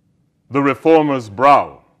 the reformer's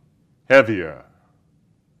brow heavier.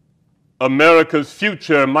 America's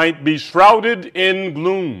future might be shrouded in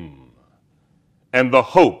gloom, and the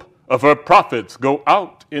hope of her prophets go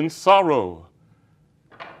out in sorrow.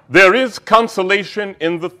 There is consolation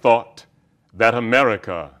in the thought that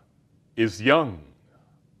America is young.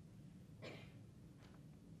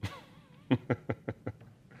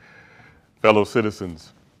 Fellow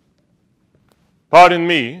citizens, pardon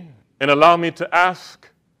me and allow me to ask,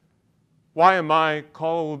 why am I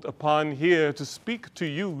called upon here to speak to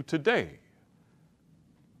you today?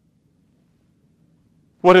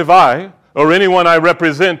 What have I or anyone I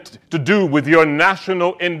represent to do with your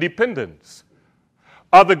national independence?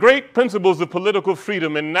 Are the great principles of political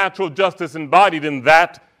freedom and natural justice embodied in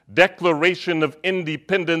that Declaration of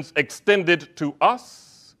Independence extended to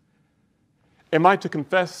us? Am I to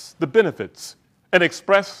confess the benefits and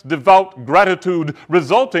express devout gratitude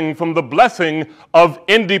resulting from the blessing of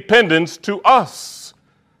independence to us?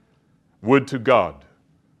 Would to God,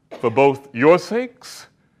 for both your sakes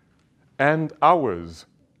and ours,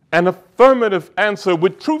 an affirmative answer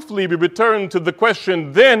would truthfully be returned to the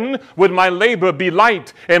question, then would my labor be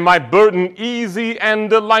light and my burden easy and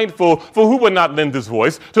delightful. For who would not lend his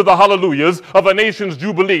voice to the hallelujahs of a nation's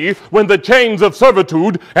jubilee when the chains of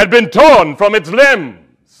servitude had been torn from its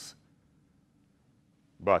limbs?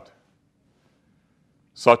 But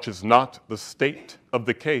such is not the state of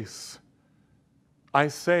the case. I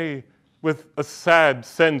say, with a sad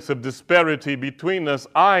sense of disparity between us,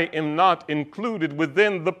 I am not included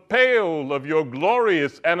within the pale of your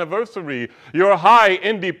glorious anniversary. Your high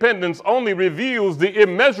independence only reveals the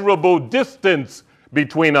immeasurable distance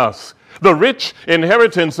between us. The rich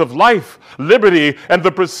inheritance of life, liberty, and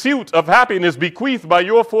the pursuit of happiness bequeathed by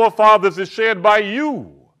your forefathers is shared by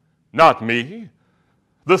you, not me.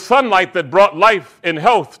 The sunlight that brought life and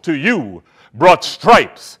health to you brought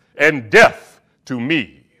stripes and death to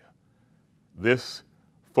me. This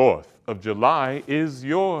 4th of July is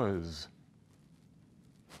yours,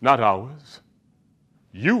 not ours.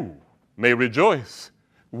 You may rejoice.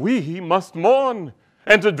 We must mourn.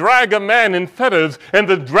 And to drag a man in fetters in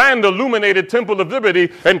the grand illuminated temple of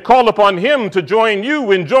liberty and call upon him to join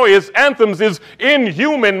you in joyous anthems is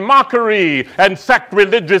inhuman mockery and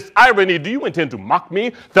sacrilegious irony. Do you intend to mock me,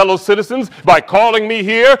 fellow citizens, by calling me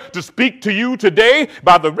here to speak to you today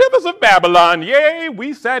by the rivers of Babylon? Yea,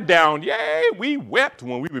 we sat down. Yea, we wept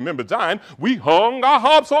when we remembered Zion. We hung our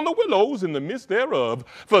harps on the willows in the midst thereof.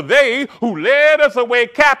 For they who led us away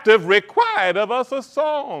captive required of us a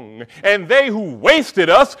song, and they who wasted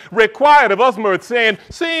us required of us mirth, saying,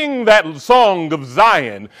 sing that song of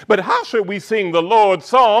Zion. But how should we sing the Lord's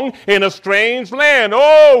song in a strange land?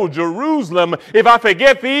 Oh, Jerusalem, if I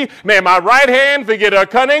forget thee, may my right hand forget her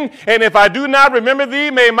cunning, and if I do not remember thee,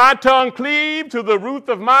 may my tongue cleave to the roof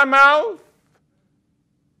of my mouth.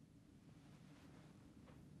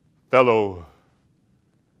 Fellow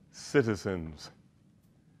citizens,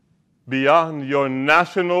 beyond your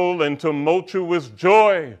national and tumultuous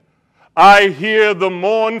joy, I hear the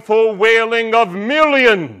mournful wailing of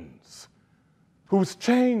millions whose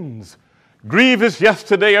chains, grievous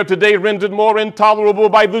yesterday or today, rendered more intolerable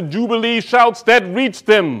by the jubilee shouts that reach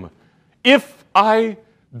them. If I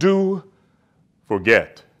do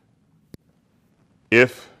forget,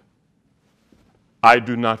 if I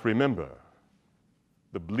do not remember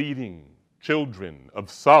the bleeding children of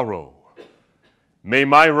sorrow, may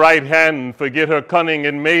my right hand forget her cunning,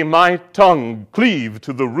 and may my tongue cleave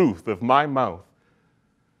to the roof of my mouth.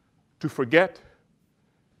 To forget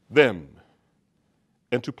them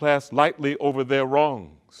and to pass lightly over their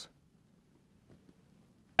wrongs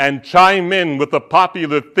and chime in with the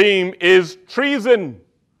popular theme is treason,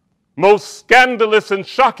 most scandalous and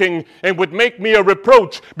shocking, and would make me a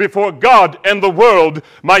reproach before God and the world.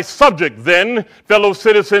 My subject then, fellow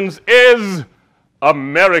citizens, is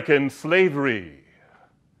American slavery.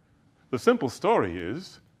 The simple story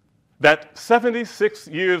is that 76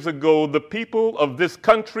 years ago, the people of this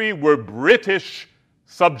country were British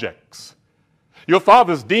subjects. Your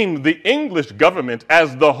fathers deemed the English government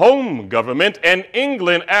as the home government and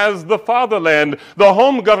England as the fatherland. The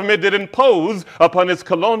home government did impose upon its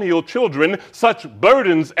colonial children such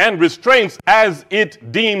burdens and restraints as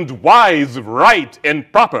it deemed wise, right,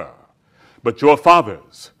 and proper. But your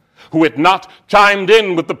fathers, who had not chimed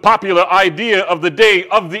in with the popular idea of the day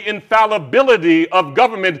of the infallibility of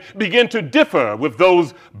government, began to differ with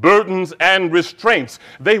those burdens and restraints.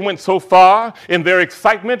 They went so far in their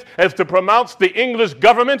excitement as to pronounce the English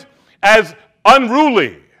government as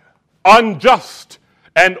unruly, unjust,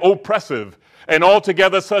 and oppressive, and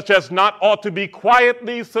altogether such as not ought to be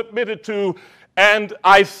quietly submitted to And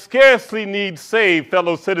I scarcely need say,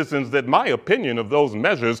 fellow citizens, that my opinion of those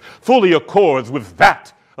measures fully accords with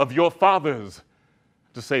that of your fathers.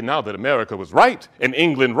 To say now that America was right and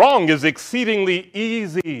England wrong is exceedingly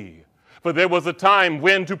easy. For there was a time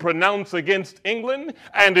when to pronounce against England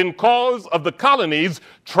and in cause of the colonies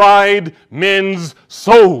tried men's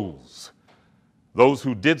souls. Those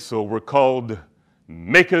who did so were called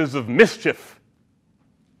makers of mischief,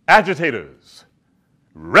 agitators,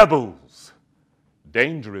 rebels,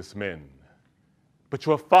 dangerous men. But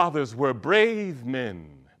your fathers were brave men,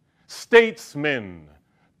 statesmen,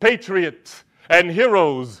 patriots, and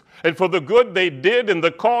heroes, and for the good they did and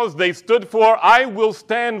the cause they stood for, I will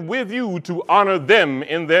stand with you to honor them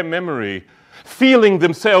in their memory. Feeling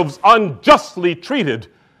themselves unjustly treated,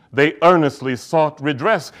 they earnestly sought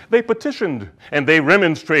redress. They petitioned and they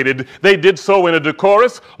remonstrated. They did so in a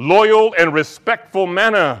decorous, loyal, and respectful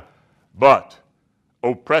manner. But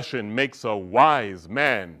oppression makes a wise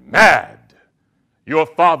man mad. Your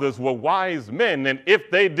fathers were wise men, and if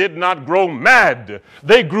they did not grow mad,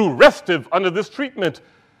 they grew restive under this treatment.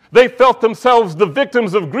 They felt themselves the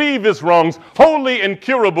victims of grievous wrongs, wholly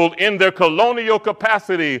incurable in their colonial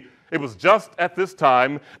capacity. It was just at this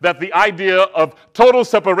time that the idea of total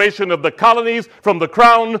separation of the colonies from the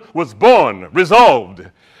crown was born, resolved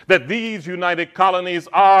that these united colonies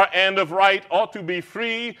are and of right ought to be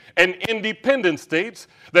free and independent states,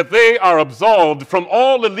 that they are absolved from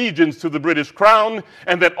all allegiance to the British crown,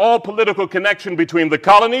 and that all political connection between the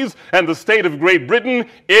colonies and the state of Great Britain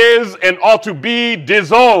is and ought to be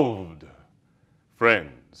dissolved.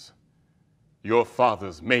 Friends, your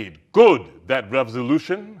fathers made good that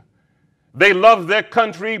resolution. They loved their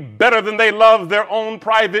country better than they loved their own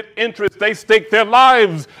private interests. They staked their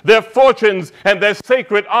lives, their fortunes, and their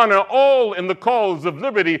sacred honor all in the cause of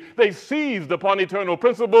liberty. They seized upon eternal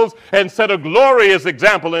principles and set a glorious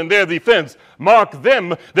example in their defense. Mark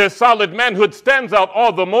them, their solid manhood stands out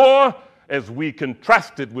all the more as we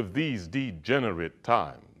contrast it with these degenerate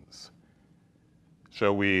times.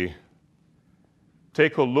 Shall we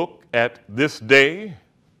take a look at this day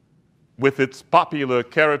with its popular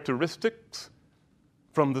characteristics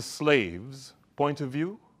from the slave's point of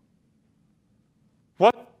view?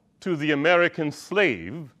 What to the American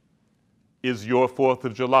slave is your 4th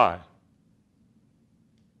of July?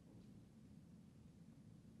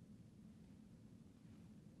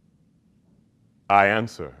 I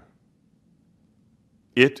answer,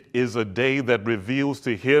 it is a day that reveals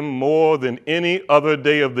to him more than any other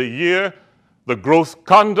day of the year the gross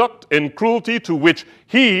conduct and cruelty to which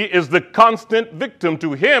he is the constant victim.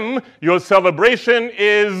 To him, your celebration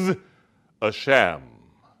is a sham.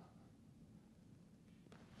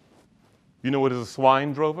 You know what is a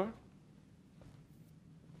swine drover?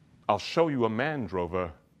 I'll show you a man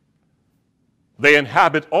drover. They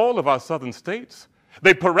inhabit all of our southern states.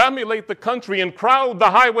 They perambulate the country and crowd the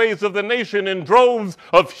highways of the nation in droves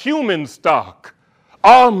of human stock,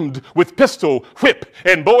 armed with pistol, whip,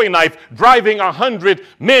 and bowie knife, driving 100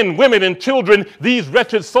 men, women, and children. These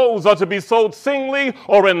wretched souls are to be sold singly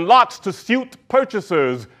or in lots to suit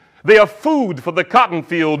purchasers. They are food for the cotton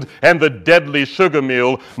field and the deadly sugar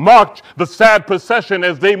mill. March the sad procession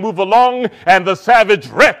as they move along, and the savage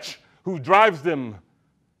wretch who drives them.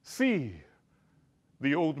 See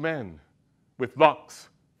the old man with locks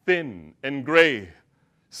thin and gray.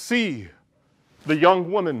 See the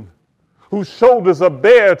young woman whose shoulders are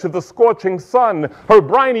bare to the scorching sun. Her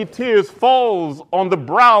briny tears falls on the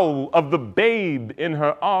brow of the babe in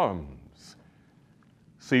her arms.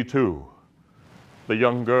 See, too, the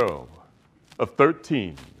young girl of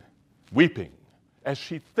 13 weeping as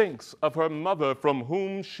she thinks of her mother from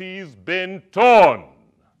whom she's been torn.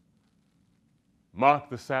 Mark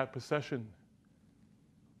the sad procession.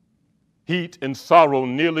 Heat and sorrow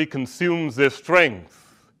nearly consumes their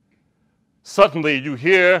strength. Suddenly you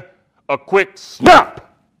hear a quick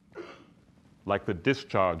snap, like the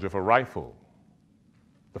discharge of a rifle.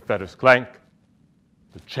 The fetters clank,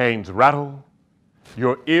 the chains rattle.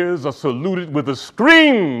 Your ears are saluted with a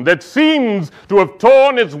scream that seems to have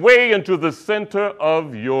torn its way into the center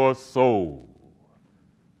of your soul.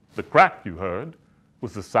 The crack you heard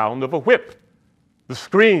was the sound of a whip. The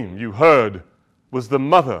scream you heard was the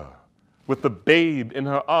mother with the babe in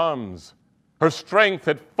her arms. Her strength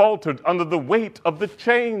had faltered under the weight of the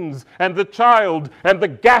chains and the child, and the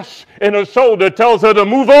gash in her shoulder tells her to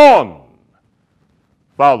move on.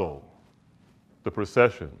 Follow the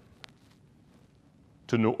procession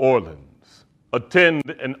to New Orleans.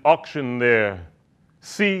 Attend an auction there.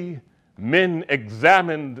 See men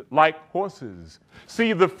examined like horses.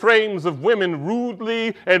 See the frames of women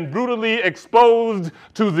rudely and brutally exposed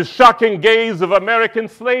to the shocking gaze of American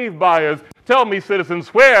slave buyers. Tell me,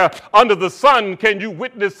 citizens, where under the sun can you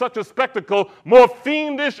witness such a spectacle more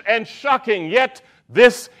fiendish and shocking? Yet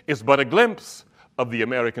this is but a glimpse of the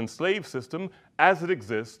American slave system as it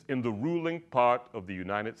exists in the ruling part of the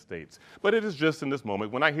United States. But it is just in this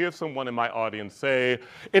moment when I hear someone in my audience say,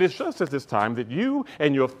 it is just at this time that you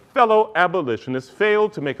and your fellow abolitionists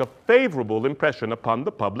failed to make a favorable impression upon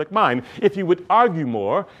the public mind. If you would argue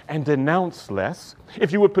more and denounce less,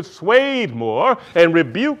 if you would persuade more and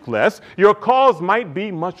rebuke less, your cause might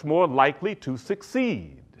be much more likely to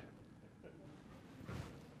succeed.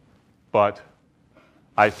 But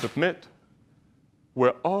I submit,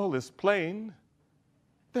 where all is plain,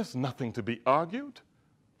 there's nothing to be argued.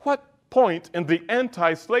 What point in the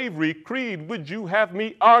anti-slavery creed would you have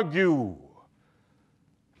me argue?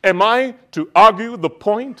 Am I to argue the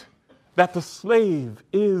point that the slave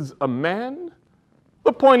is a man?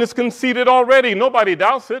 The point is conceded already. Nobody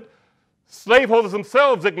doubts it. Slaveholders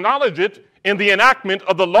themselves acknowledge it in the enactment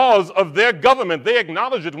of the laws of their government. They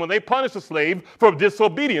acknowledge it when they punish a slave for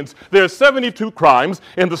disobedience. There are 72 crimes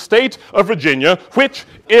in the state of Virginia which,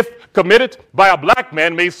 if committed by a black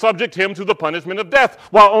man, may subject him to the punishment of death,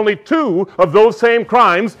 while only 2 of those same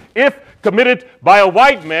crimes, if committed by a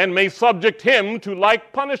white man, may subject him to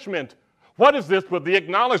like punishment. What is this but the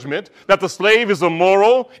acknowledgement that the slave is a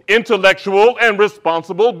moral, intellectual, and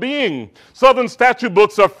responsible being? Southern statute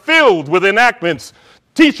books are filled with enactments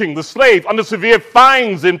teaching the slave under severe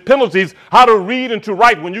fines and penalties how to read and to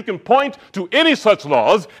write. When you can point to any such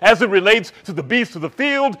laws as it relates to the beasts of the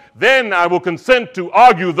field, then I will consent to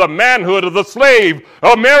argue the manhood of the slave.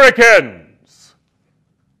 Americans,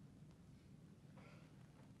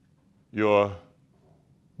 your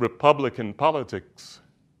Republican politics,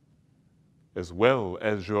 as well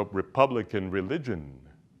as your Republican religion,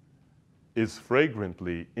 is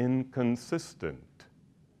flagrantly inconsistent.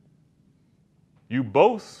 You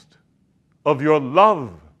boast of your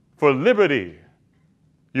love for liberty,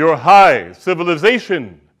 your high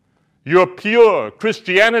civilization, your pure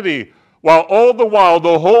Christianity, while all the while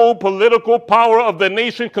the whole political power of the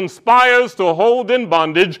nation conspires to hold in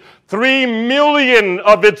bondage 3 million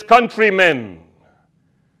of its countrymen.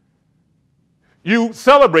 You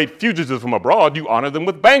celebrate fugitives from abroad, you honor them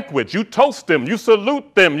with banquets, you toast them, you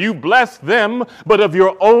salute them, you bless them, but of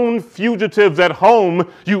your own fugitives at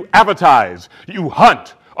home, you advertise, you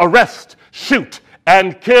hunt, arrest, shoot,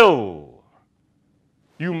 and kill.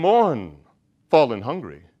 You mourn fallen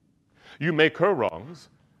Hungary. You make her wrongs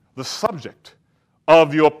the subject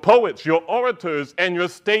of your poets, your orators, and your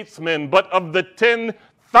statesmen, but of the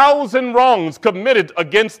 10,000 wrongs committed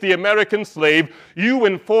against the American slave, you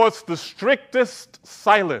enforce the strictest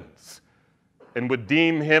silence and would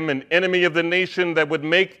deem him an enemy of the nation that would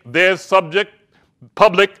make their subject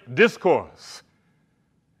public discourse.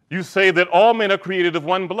 You say that all men are created of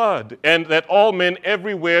one blood and that all men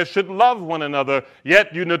everywhere should love one another,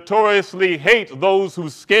 yet you notoriously hate those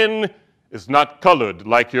whose skin is not colored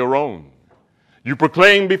like your own. You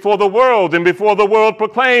proclaim before the world, and before the world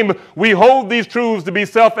proclaim, we hold these truths to be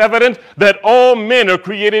self-evident, that all men are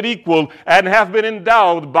created equal and have been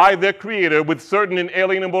endowed by their Creator with certain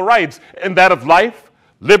inalienable rights, and that of life,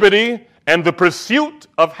 liberty, and the pursuit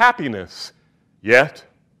of happiness. Yet,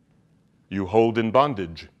 you hold in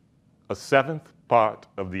bondage a 7th part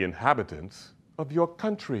of the inhabitants of your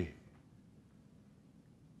country.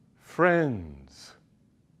 Friends,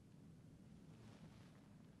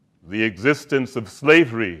 the existence of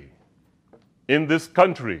slavery in this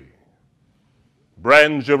country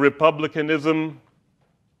brands your republicanism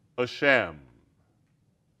a sham,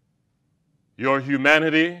 your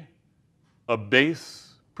humanity a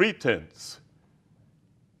base pretense,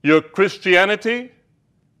 your Christianity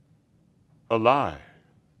a lie.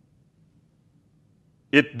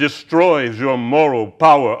 It destroys your moral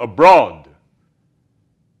power abroad.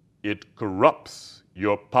 It corrupts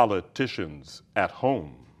your politicians at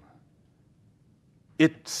home.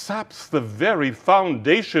 It saps the very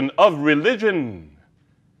foundation of religion.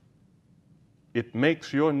 It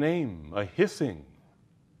makes your name a hissing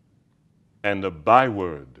and a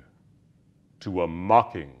byword to a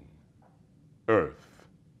mocking earth.